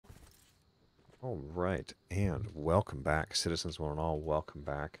All right, and welcome back, citizens one and all, welcome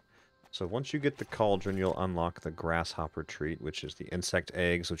back. So once you get the cauldron, you'll unlock the grasshopper treat, which is the insect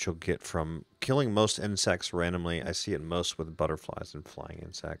eggs, which you'll get from killing most insects randomly. I see it most with butterflies and flying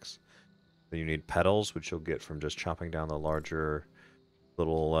insects. Then you need petals, which you'll get from just chopping down the larger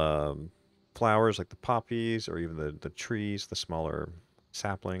little flowers like the poppies or even the trees, the smaller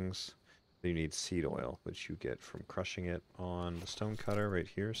saplings. Then you need seed oil, which you get from crushing it on the stone cutter right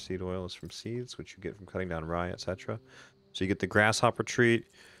here. Seed oil is from seeds, which you get from cutting down rye, etc. So you get the grasshopper treat.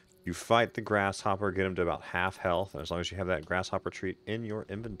 You fight the grasshopper, get him to about half health, and as long as you have that grasshopper treat in your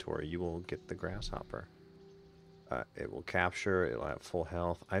inventory, you will get the grasshopper. It will capture, it'll have full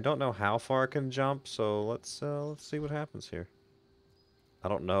health. I don't know how far it can jump, so let's see what happens here. I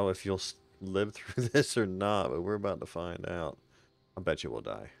don't know if you'll live through this or not, but we're about to find out. I bet you will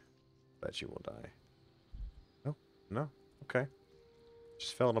die. Bet you will die. No, no, okay.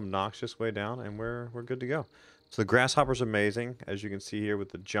 Just fell an obnoxious way down, and we're good to go. So the grasshopper's amazing, as you can see here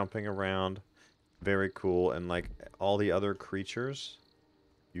with the jumping around. Very cool, and like all the other creatures,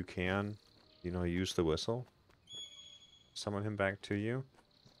 you can, use the whistle. Summon him back to you.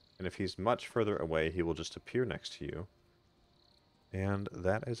 And if he's much further away, he will just appear next to you. And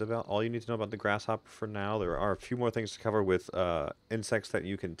that is about all you need to know about the grasshopper for now. There are a few more things to cover with insects that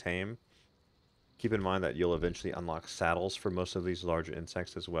you can tame. Keep in mind that you'll eventually unlock saddles for most of these larger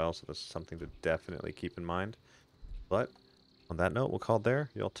insects as well, so this is something to definitely keep in mind. But on that note, we'll call it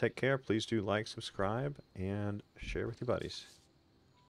there. Y'all take care. Please do like, subscribe, and share with your buddies.